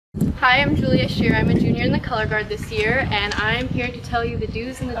Hi, I'm Scherer. I'm a junior in the color guard this year, and I'm here to tell you the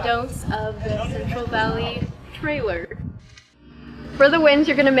do's and the don'ts of the Central Valley trailer. For the winds,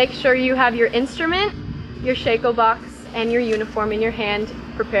 you're going to make sure you have your instrument, your shako box, and your uniform in your hand,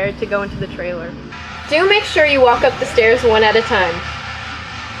 prepared to go into the trailer. Do make sure you walk up the stairs one at a time.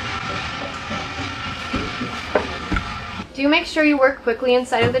 Do make sure you work quickly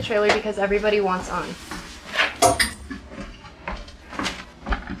inside of the trailer because everybody wants on.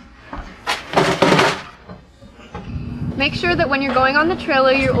 Make sure that when you're going on the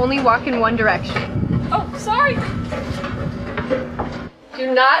trailer, you only walk in one direction. Oh, sorry!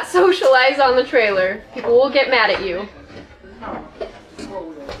 Do not socialize on the trailer. People will get mad at you.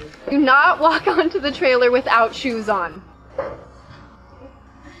 Do not walk onto the trailer without shoes on.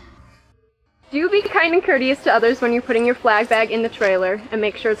 Do be kind and courteous to others when you're putting your flag bag in the trailer, and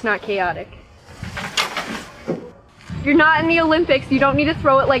make sure it's not chaotic. If you're not in the Olympics, you don't need to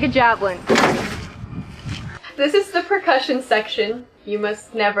throw it like a javelin. This is the percussion section. You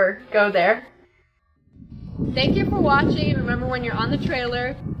must never go there. Thank you for watching, and remember, when you're on the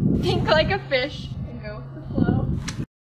trailer, think like a fish and go with the flow.